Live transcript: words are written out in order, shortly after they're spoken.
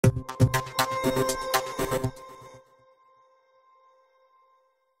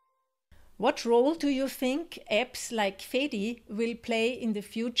What role do you think apps like Fedi will play in the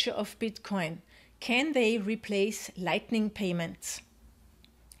future of Bitcoin? Can they replace Lightning payments?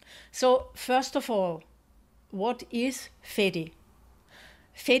 So first of all, what is Fedi?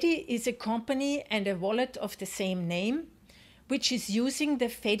 Fedi is a company and a wallet of the same name, which is using the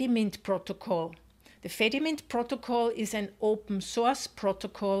Fedimint protocol. The Fedimint protocol is an open source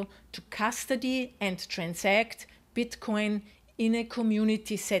protocol to custody and transact Bitcoin in a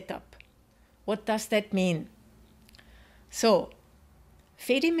community setup. What does that mean? So,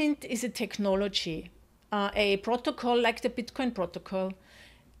 Fedimint is a technology, a protocol like the Bitcoin protocol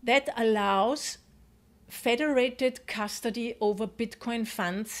that allows federated custody over Bitcoin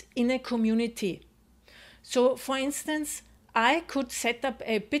funds in a community. So, for instance, I could set up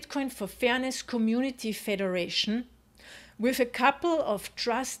a Bitcoin for Fairness community federation with a couple of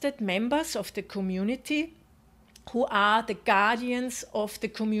trusted members of the community who are the guardians of the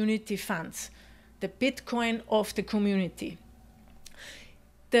community funds, the Bitcoin of the community.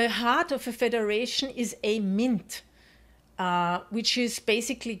 The heart of a federation is a mint, which is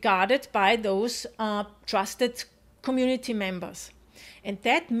basically guarded by those trusted community members. And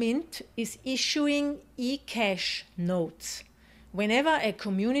that mint is issuing eCash notes whenever a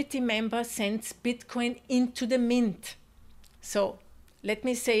community member sends Bitcoin into the mint. So let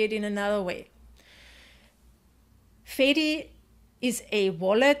me say it in another way. Fedi is a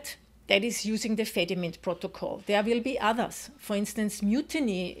wallet that is using the Fedimint protocol. There will be others. For instance,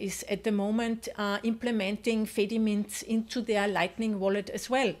 Mutiny is at the moment implementing Fedimints into their Lightning wallet as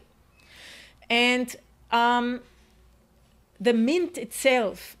well. And the mint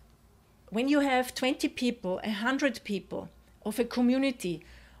itself, when you have 20 people, 100 people of a community,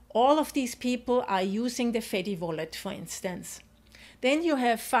 all of these people are using the Fedi wallet, for instance. Then you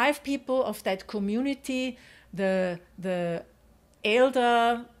have 5 people of that community, the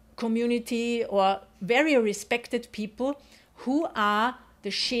elder community or very respected people who are the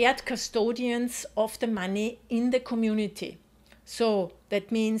shared custodians of the money in the community. So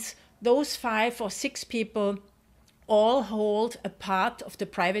that means those 5 or 6 people all hold a part of the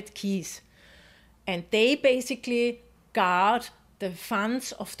private keys, and they basically guard the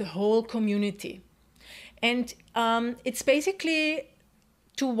funds of the whole community. And it's basically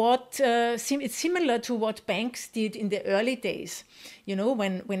it's similar to what banks did in the early days, you know,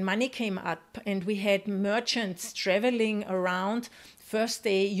 when money came up and we had merchants traveling around. First,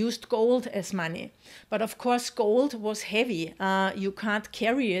 they used gold as money. But of course, gold was heavy. You can't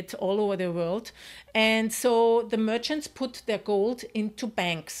carry it all over the world. And so the merchants put their gold into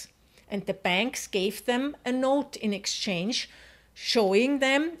banks. And the banks gave them a note in exchange, showing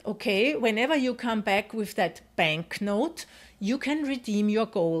them, okay, whenever you come back with that bank note, you can redeem your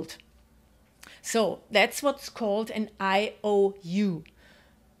gold. So that's what's called an IOU.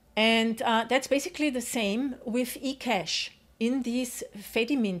 And that's basically the same with eCash in these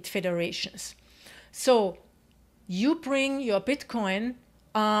Fedimint federations. So you bring your Bitcoin,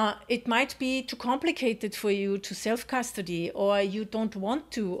 it might be too complicated for you to self-custody, or you don't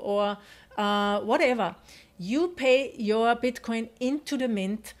want to, or whatever. You pay your Bitcoin into the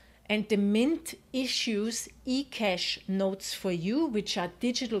mint, and the mint issues eCash notes for you, which are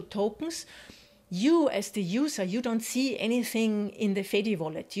digital tokens. You, as the user, you don't see anything in the Fedi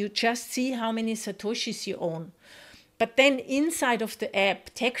wallet. You just see how many Satoshis you own. But then inside of the app,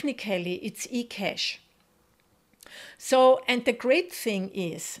 technically, it's eCash. So, and the great thing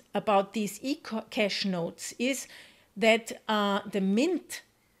is about these eCash notes is that the mint,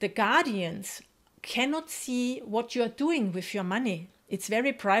 the guardians, cannot see what you're doing with your money. It's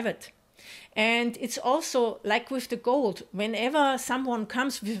very private. And it's also like with the gold. Whenever someone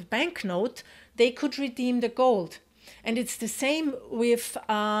comes with a banknote, they could redeem the gold. And it's the same with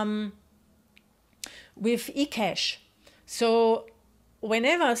eCash. So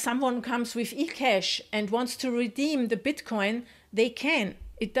whenever someone comes with eCash and wants to redeem the Bitcoin, they can.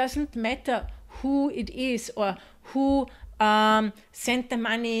 It doesn't matter who it is or who sent the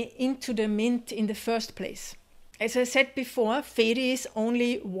money into the mint in the first place. As I said before, Fedi is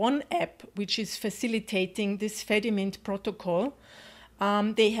only one app which is facilitating this Fedimint protocol.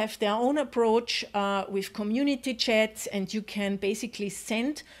 They have their own approach with community chats, and you can basically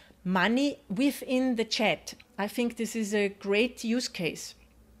send money within the chat. I think this is a great use case.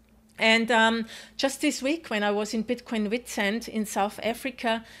 And just this week, when I was in Bitcoin Witsand in South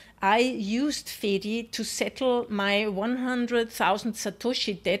Africa, I used Fedi to settle my 100,000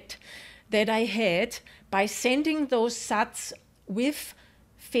 Satoshi debt that I had by sending those sats with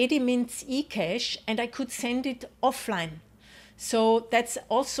Fedimint's eCash, and I could send it offline. So that's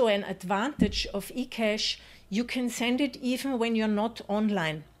also an advantage of eCash. You can send it even when you're not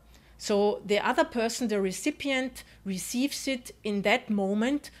online. So the other person, the recipient, receives it in that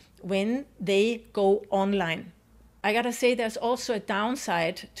moment when they go online. I gotta say, there's also a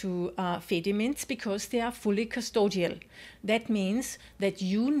downside to Fedimints because they are fully custodial. That means that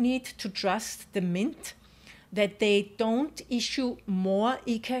you need to trust the mint, that they don't issue more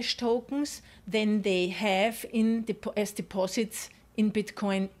eCash tokens than they have as deposits in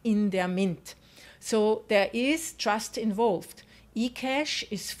Bitcoin in their mint. So there is trust involved. eCash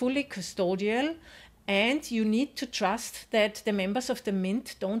is fully custodial, and you need to trust that the members of the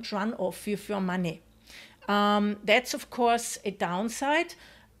mint don't run off with your money. That's of course a downside,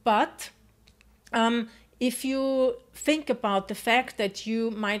 but if you think about the fact that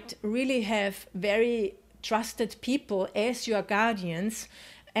you might really have very trusted people as your guardians,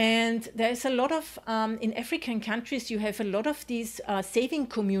 and there's a lot of, in African countries, you have a lot of these saving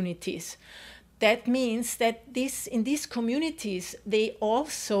communities. That means that in these communities, they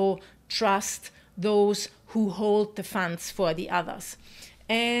also trust those who hold the funds for the others.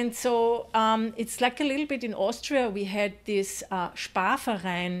 And so it's like a little bit in Austria, we had this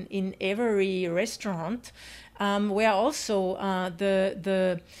Sparverein in every restaurant, where also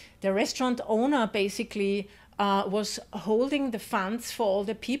the restaurant owner basically was holding the funds for all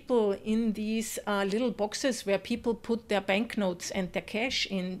the people in these little boxes where people put their banknotes and their cash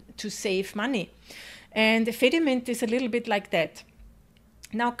in to save money. And the Fedimint is a little bit like that.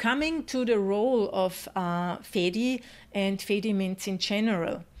 Now coming to the role of Fedi and Fedimints in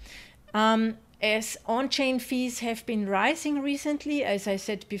general. As on-chain fees have been rising recently, as I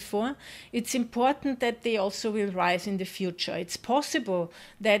said before, it's important that they also will rise in the future. It's possible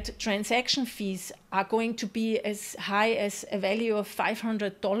that transaction fees are going to be as high as a value of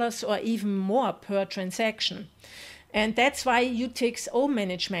 $500 or even more per transaction. And that's why UTXO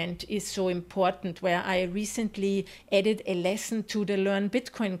management is so important, where I recently added a lesson to the Learn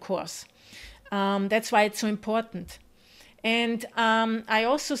Bitcoin course. That's why it's so important. And I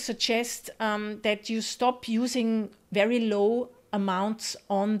also suggest that you stop using very low amounts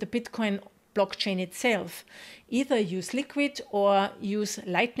on the Bitcoin blockchain itself. Either use Liquid or use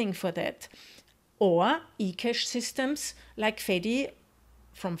Lightning for that. Or eCash systems like Fedi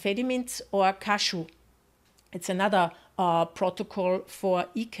from Fedimints or Cashu. It's another protocol for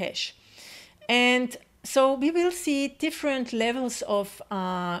eCash. And so we will see different levels of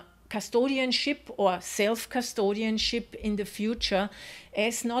custodianship or self-custodianship in the future,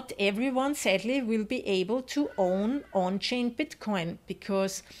 as not everyone, sadly, will be able to own on-chain Bitcoin,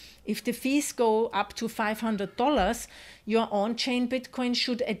 because if the fees go up to $500, your on-chain Bitcoin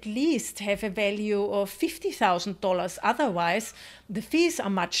should at least have a value of $50,000. Otherwise, the fees are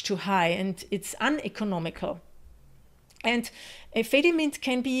much too high and it's uneconomical. And a Fedimint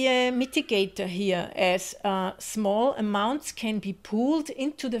can be a mitigator here, as small amounts can be pooled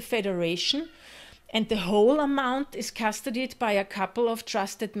into the federation, and the whole amount is custodied by a couple of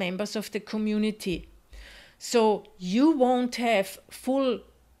trusted members of the community. So you won't have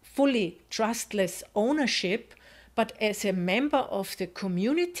fully trustless ownership, but as a member of the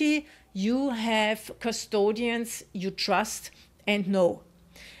community, you have custodians you trust and know.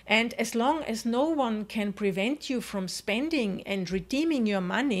 And as long as no one can prevent you from spending and redeeming your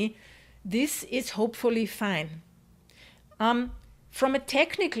money, this is hopefully fine. From a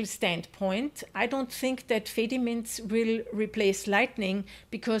technical standpoint, I don't think that Fedimints will replace Lightning,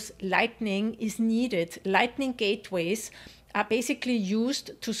 because Lightning is needed. Lightning gateways are basically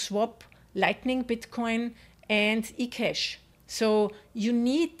used to swap Lightning Bitcoin and eCash. So you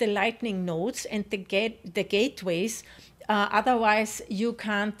need the Lightning nodes and the gateways. Otherwise, you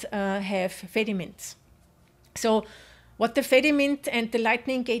can't have Fedimints. So what the Fedimint and the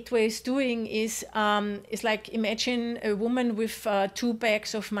Lightning gateway is doing is like, imagine a woman with 2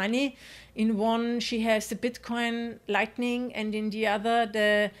 bags of money. In one, she has the Bitcoin Lightning, and in the other,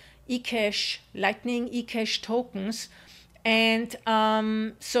 the eCash Lightning eCash tokens. And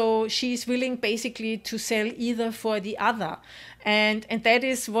so she's willing basically to sell either for the other. And that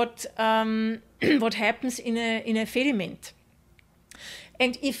is what what happens in a Fedimint.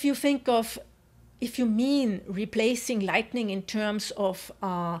 And if you mean replacing Lightning in terms of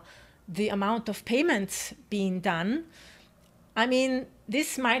the amount of payments being done, I mean,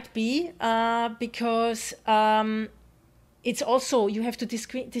 this might be because it's also, you have to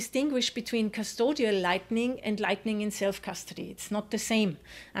distinguish between custodial Lightning and Lightning in self-custody. It's not the same.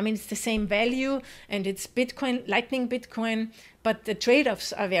 I mean, it's the same value and it's Bitcoin, Lightning Bitcoin, but the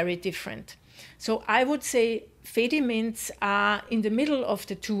trade-offs are very different. So I would say Fedimints are in the middle of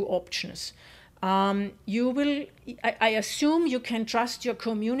the two options. I assume you can trust your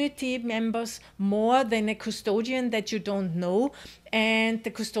community members more than a custodian that you don't know. And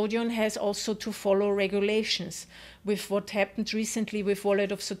the custodian has also to follow regulations. With what happened recently with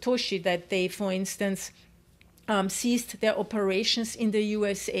Wallet of Satoshi, that they, for instance, ceased their operations in the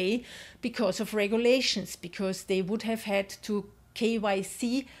USA because of regulations, because they would have had to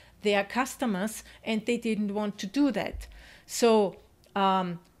KYC their customers and they didn't want to do that. So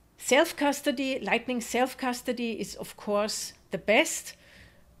self-custody, Lightning self-custody is of course the best.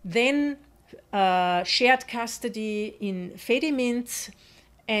 Then shared custody in Fedimint,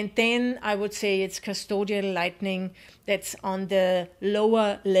 and then I would say it's custodial Lightning that's on the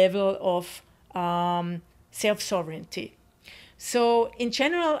lower level of self-sovereignty. So in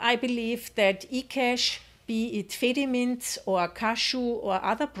general, I believe that eCash, be it Fedimint or Cashu or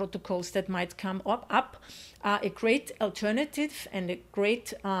other protocols that might come up, are a great alternative and a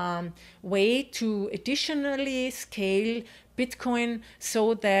great way to additionally scale Bitcoin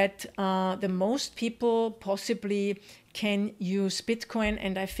so that the most people possibly can use Bitcoin.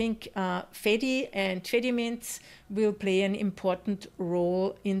 And I think Fedi and Fedimint will play an important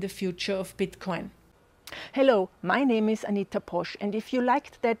role in the future of Bitcoin. Hello, my name is Anita Posch, and if you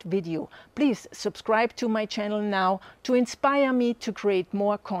liked that video, please subscribe to my channel now to inspire me to create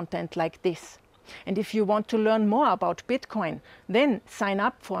more content like this. And if you want to learn more about Bitcoin, then sign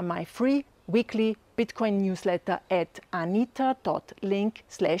up for my free weekly Bitcoin newsletter at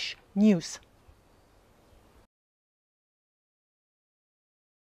anita.link/news.